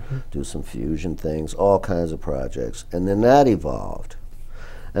Ritenour, do some fusion things, all kinds of projects. And then that evolved.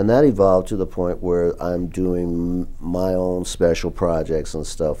 And that evolved to the point where I'm doing my own special projects and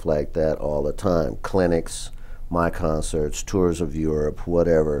stuff like that all the time. Clinics, my concerts, tours of Europe,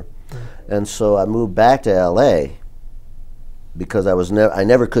 whatever. And so I moved back to LA because I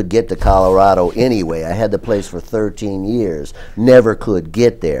never could get to Colorado anyway. I had the place for 13 years, never could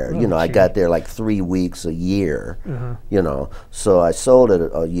get there. You know, I got there like 3 weeks a year, you know. So I sold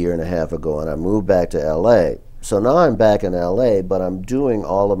it a year and a half ago and I moved back to LA. So now I'm back in LA, but I'm doing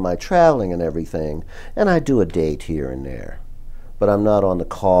all of my traveling and everything, and I do a date here and there. But I'm not on the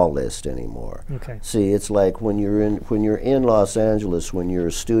call list anymore. Okay. See, it's like when you're in Los Angeles, when you're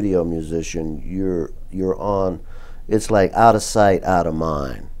a studio musician, you're on. It's like out of sight, out of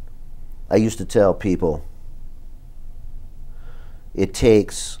mind. I used to tell people it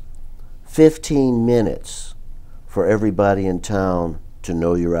takes 15 minutes for everybody in town to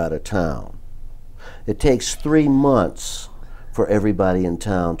know you're out of town. It takes 3 months for everybody in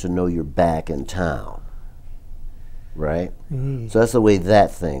town to know you're back in town. Right? So that's the way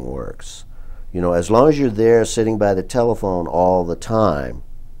that thing works. You know, as long as you're there sitting by the telephone all the time,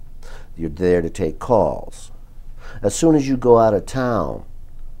 you're there to take calls. As soon as you go out of town,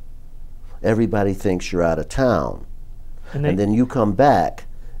 everybody thinks you're out of town. And then you come back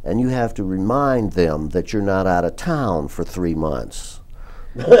and you have to remind them that you're not out of town for 3 months.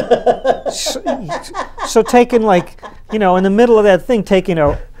 So taking, like, you know, in the middle of that thing, taking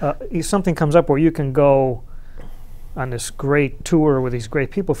something comes up where you can go on this great tour with these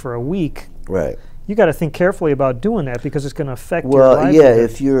great people for a week. Right. You got to think carefully about doing that because it's going to affect your life. Well, yeah,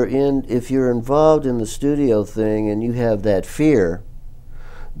 if you're involved in the studio thing and you have that fear,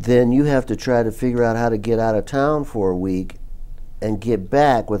 then you have to try to figure out how to get out of town for a week and get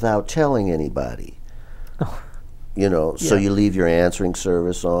back without telling anybody. Oh. You know, so you leave your answering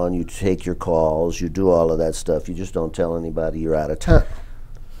service on, you take your calls, you do all of that stuff. You just don't tell anybody you're out of town.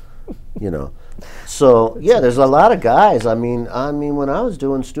 You know. So yeah, there's a lot of guys. I mean, when I was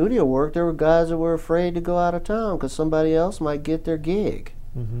doing studio work, there were guys that were afraid to go out of town because somebody else might get their gig.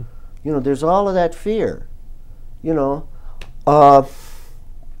 You know, there's all of that fear. You know,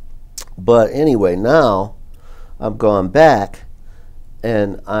 but anyway, now I've gone back,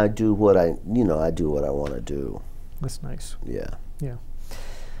 and I do what I want to do. That's nice. Yeah. Yeah.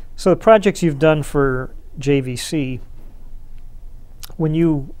 So the projects you've done for JVC, when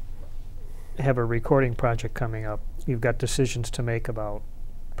you have a recording project coming up, you've got decisions to make about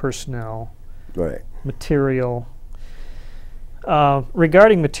personnel, right, material.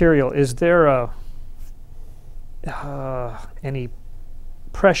 Regarding material, is there any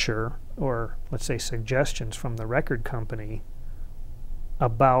pressure or, let's say, suggestions from the record company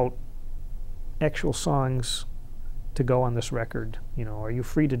about actual songs to go on this record? You know, are you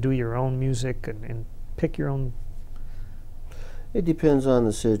free to do your own music and pick your own? It depends on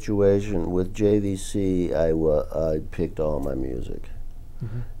the situation. With JVC, I picked all my music.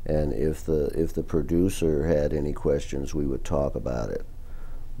 And if the producer had any questions, we would talk about it.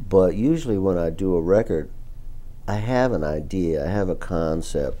 But usually when I do a record, I have an idea, I have a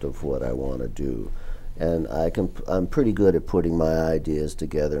concept of what I want to do, and I'm pretty good at putting my ideas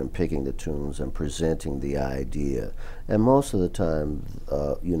together and picking the tunes and presenting the idea. And most of the time,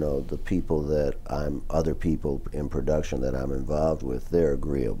 you know, the people that other people in production that I'm involved with, they're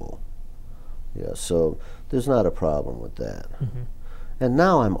agreeable. Yeah, so there's not a problem with that. And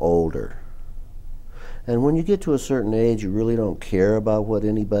now I'm older. And when you get to a certain age, you really don't care about what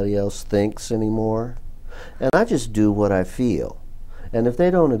anybody else thinks anymore. And I just do what I feel. And if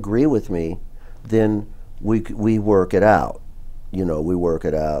they don't agree with me, then we work it out. You know, we work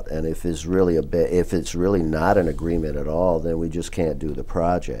it out. And if it's really if it's really not an agreement at all, then we just can't do the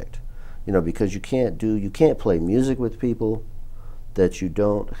project. You know, because you can't play music with people that you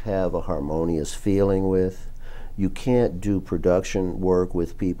don't have a harmonious feeling with. You can't do production work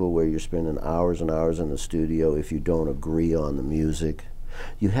with people where you're spending hours and hours in the studio if you don't agree on the music.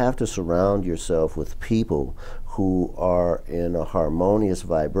 You have to surround yourself with people who are in a harmonious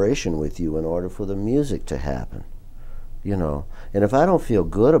vibration with you in order for the music to happen. You know, and if I don't feel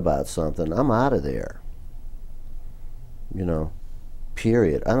good about something, I'm out of there. You know,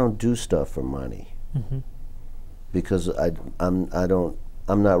 period. I don't do stuff for money. Because I'm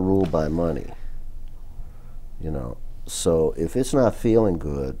not ruled by money. You know, so if it's not feeling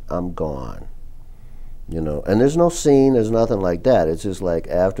good, I'm gone. You know, and there's no scene, there's nothing like that. It's just like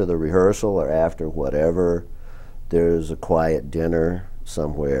after the rehearsal or after whatever, there's a quiet dinner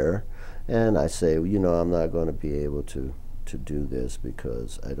somewhere, and I say, you know, I'm not going to be able to do this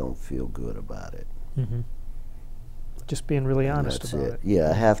because I don't feel good about it. Just being really honest about it.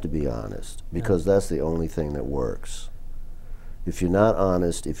 Yeah, I have to be honest, because that's the only thing that works. If you're not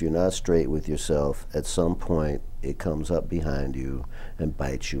honest, if you're not straight with yourself, at some point it comes up behind you and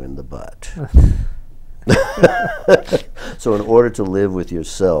bites you in the butt. So in order to live with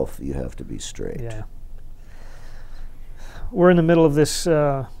yourself, you have to be straight. Yeah. We're in the middle of this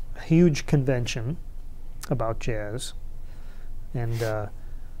huge convention about jazz, and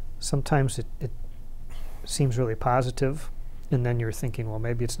sometimes it seems really positive, and then you're thinking, well,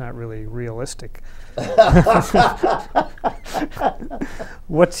 maybe it's not really realistic.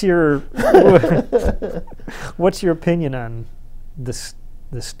 What's your opinion on this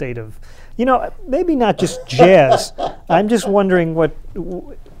state of, you know, maybe not just jazz. I'm just wondering what,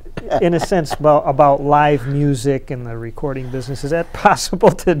 in a sense, about live music and the recording business. Is that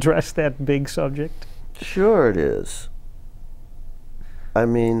possible to address that big subject? Sure it is. I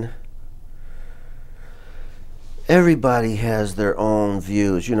mean, everybody has their own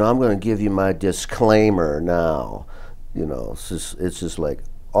views. You know, I'm going to give you my disclaimer now. You know, it's just like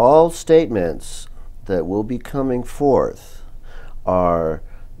all statements that will be coming forth are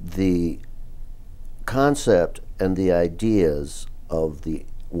the concept and the ideas of the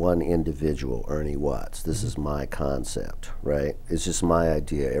one individual, Ernie Watts. This is my concept, right? It's just my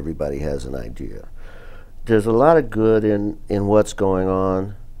idea. Everybody has an idea. There's a lot of good in what's going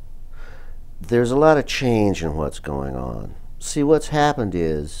on. There's a lot of change in what's going on. See, what's happened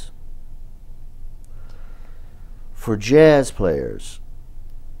is, for jazz players,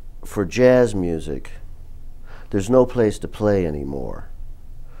 for jazz music, there's no place to play anymore.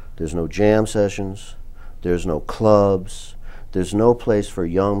 There's no jam sessions, there's no clubs, there's no place for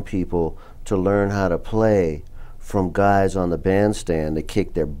young people to learn how to play from guys on the bandstand that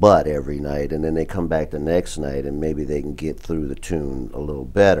kick their butt every night, and then they come back the next night and maybe they can get through the tune a little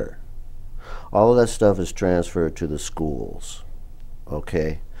better. All of that stuff is transferred to the schools,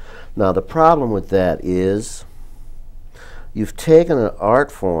 okay? Now the problem with that is you've taken an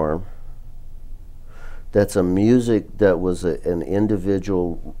art form that's a music that was an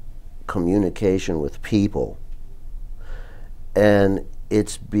individual communication with people, and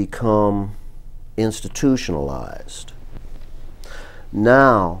it's become institutionalized.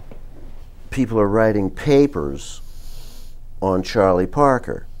 Now people are writing papers on Charlie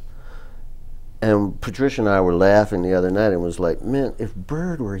Parker. And Patricia and I were laughing the other night and was like, man, if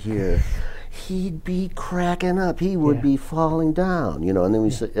Bird were here, he'd be cracking up. He would be falling down, you know. And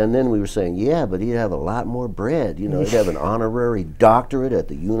then we were saying, yeah, but he'd have a lot more bread. You know, he'd have an honorary doctorate at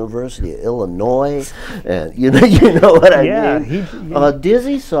the University of Illinois, and you know what I mean.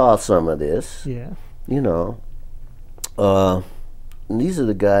 Dizzy saw some of this. Yeah. You know, and these are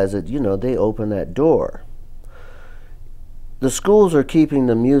the guys that, you know, they open that door. The schools are keeping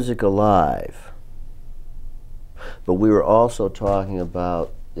the music alive. But we were also talking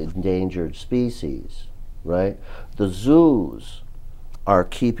about endangered species, right? The zoos are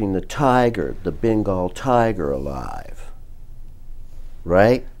keeping the tiger, the Bengal tiger, alive.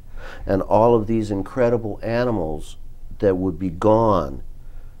 right? And all of these incredible animals that would be gone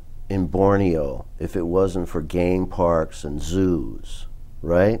in Borneo if it wasn't for game parks and zoos,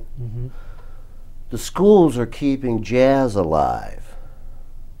 right? Mm-hmm. The schools are keeping jazz alive,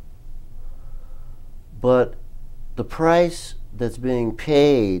 but the price that's being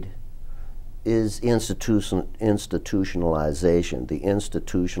paid is institutionalization, the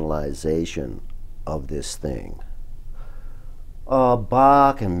institutionalization of this thing.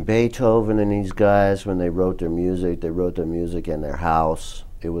 Bach and Beethoven and these guys, when they wrote their music in their house.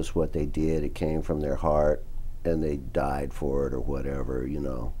 It was what they did. It came from their heart, and they died for it or whatever, you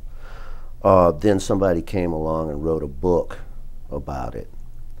know. Then somebody came along and wrote a book about it.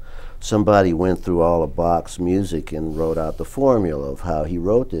 Somebody went through all of Bach's music and wrote out the formula of how he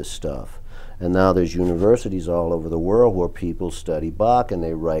wrote this stuff. And now there's universities all over the world where people study Bach and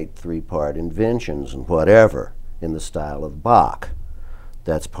they write 3-part inventions and whatever in the style of Bach.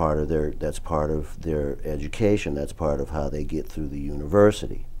 That's part of their education. That's part of how they get through the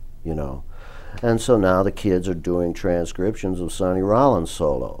university, you know. And so now the kids are doing transcriptions of Sonny Rollins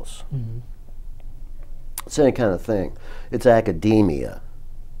solos. Mm-hmm. Same kind of thing. It's academia.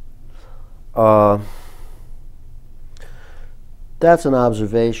 That's an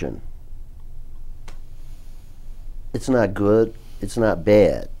observation. It's not good, it's not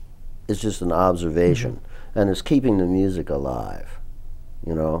bad. It's just an observation. Mm-hmm. And it's keeping the music alive,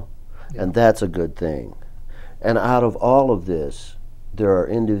 you know? Yeah. And that's a good thing. And out of all of this, there are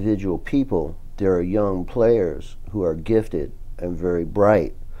individual people, there are young players who are gifted and very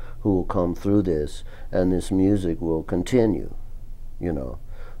bright who will come through this, and this music will continue, you know?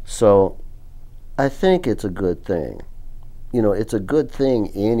 So I think it's a good thing. You know, it's a good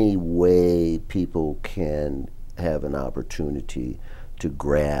thing any way people can have an opportunity to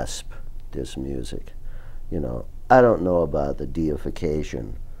grasp this music. You know, I don't know about the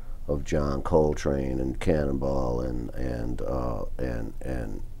deification of John Coltrane and Cannonball and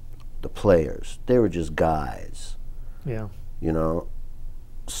the players. They were just guys. Yeah. You know,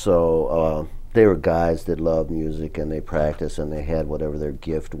 so they were guys that loved music and they practiced and they had whatever their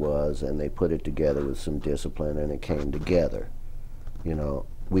gift was and they put it together with some discipline and it came together. You know,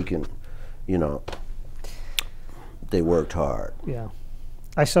 we can, you know, they worked hard. Yeah.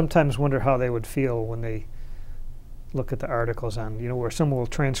 I sometimes wonder how they would feel when they look at the articles on, you know, where someone will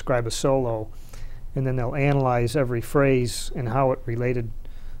transcribe a solo and then they'll analyze every phrase and how it related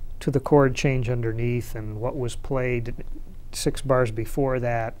to the chord change underneath and what was played 6 bars before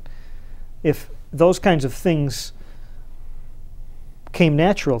that. If those kinds of things came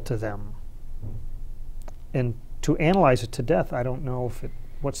natural to them, and to analyze it to death, I don't know if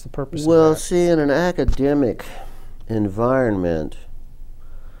what's the purpose of that? Well, see, in an academic environment,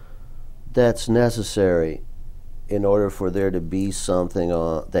 that's necessary in order for there to be something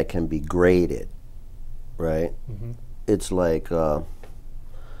that can be graded, right? Mm-hmm. It's like, you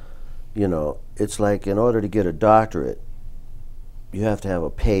know, it's like in order to get a doctorate, you have to have a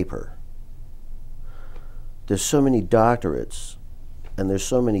paper. There's so many doctorates and there's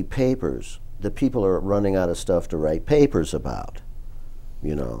so many papers that people are running out of stuff to write papers about,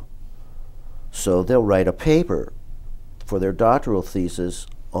 you know. So they'll write a paper for their doctoral thesis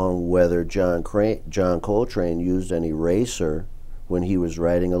on whether John Coltrane used an eraser when he was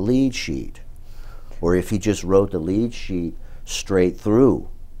writing a lead sheet, or if he just wrote the lead sheet straight through,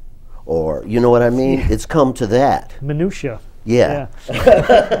 or, you know what I mean? Yeah. It's come to that. Minutia. Yeah.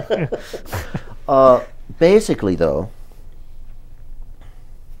 Basically, though,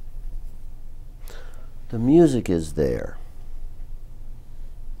 the music is there.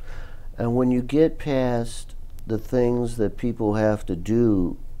 And when you get past the things that people have to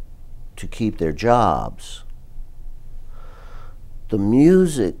do to keep their jobs, the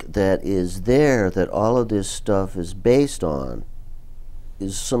music that is there, that all of this stuff is based on,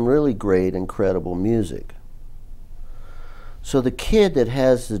 is some really great, incredible music. So the kid that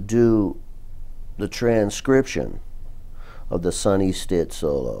has to do the transcription of the Sonny Stitt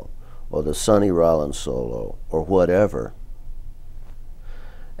solo or the Sonny Rollins solo or whatever,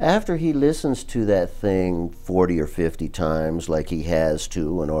 after he listens to that thing 40 or 50 times like he has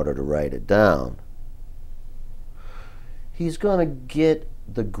to in order to write it down, he's going to get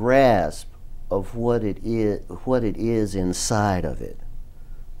the grasp of what it is inside of it,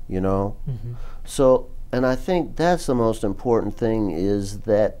 you know? Mm-hmm. So, and I think that's the most important thing, is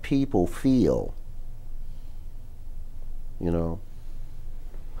that people feel, you know?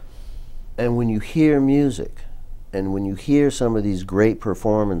 And when you hear music, and when you hear some of these great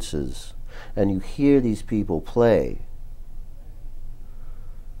performances, and you hear these people play,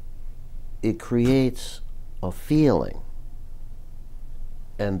 it creates a feeling.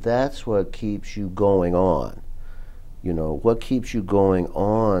 And that's what keeps you going on. You know, what keeps you going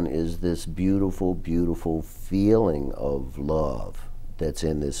on is this beautiful, beautiful feeling of love that's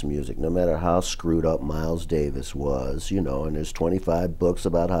in this music. No matter how screwed up Miles Davis was, you know, and there's 25 books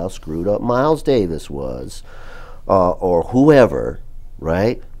about how screwed up Miles Davis was, or whoever,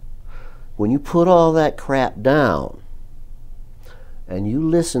 right? When you put all that crap down and you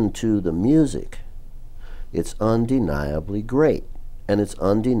listen to the music, it's undeniably great, and it's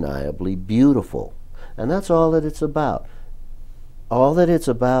undeniably beautiful. And that's all that it's about. All that it's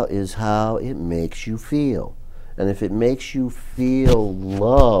about is how it makes you feel. And if it makes you feel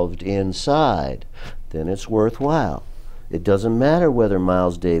loved inside, then it's worthwhile. It doesn't matter whether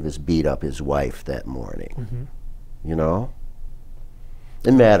Miles Davis beat up his wife that morning. Mm-hmm. You know?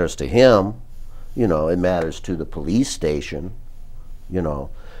 It matters to him. You know, it matters to the police station. You know.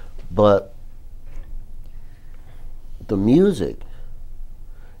 But the music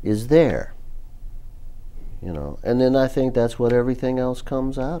is there. You know, and then I think that's what everything else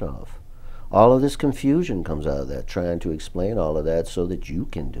comes out of. All of this confusion comes out of that, trying to explain all of that so that you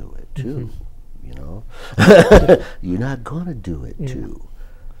can do it too. Mm-hmm. You know, you're not going to do it too.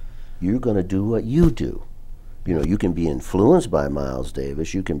 You're going to do what you do. You know, you can be influenced by Miles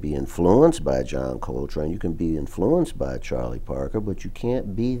Davis, you can be influenced by John Coltrane, you can be influenced by Charlie Parker, but you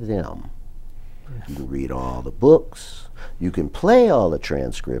can't be them. You can read all the books. You can play all the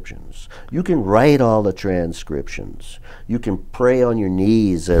transcriptions. You can write all the transcriptions. You can pray on your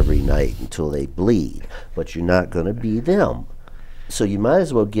knees every night until they bleed, but you're not going to be them. So you might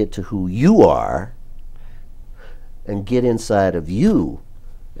as well get to who you are and get inside of you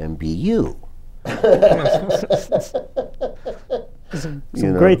and be you. Some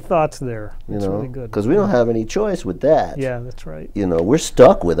great thoughts there. It's really good. Because we don't have any choice with that. Yeah, that's right. You know, we're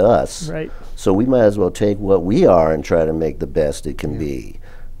stuck with us. Right. So we might as well take what we are and try to make the best it can be.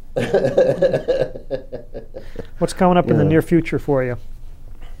 What's coming up in the near future for you?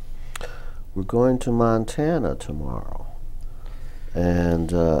 We're going to Montana tomorrow.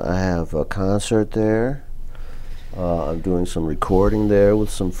 And I have a concert there. I'm doing some recording there with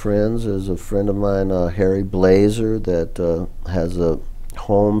some friends. There's a friend of mine, Harry Blazer, that has a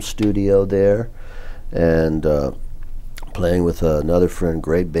home studio there, and playing with another friend,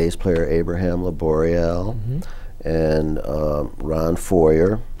 great bass player Abraham Laboriel, and Ron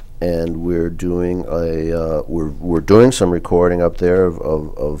Foyer, and we're doing we're doing some recording up there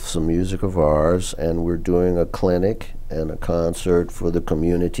of some music of ours, and we're doing a clinic and a concert for the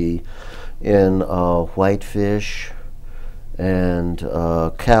community in Whitefish and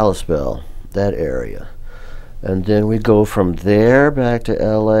Kalispell, that area. And then we go from there back to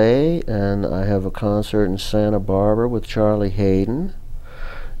LA, and I have a concert in Santa Barbara with Charlie Hayden.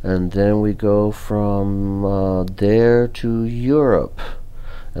 And then we go from there to Europe,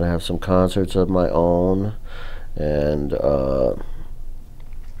 and I have some concerts of my own, and a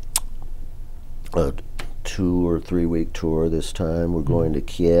 2 or 3 week tour this time. We're going to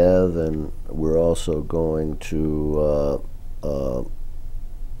Kiev, and we're also going to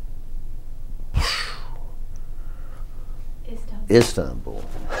Istanbul.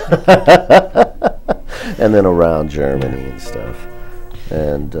 And then around Germany and stuff.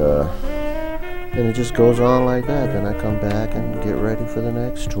 And it just goes on like that. Then I come back and get ready for the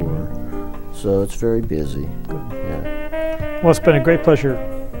next tour. So it's very busy. Yeah. Well, it's been a great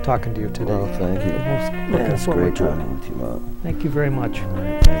pleasure talking to you today. Well, thank you. Looking it's forward great to talking with you, Mom. Thank you very much. All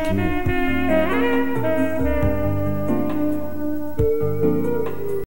right, thank you.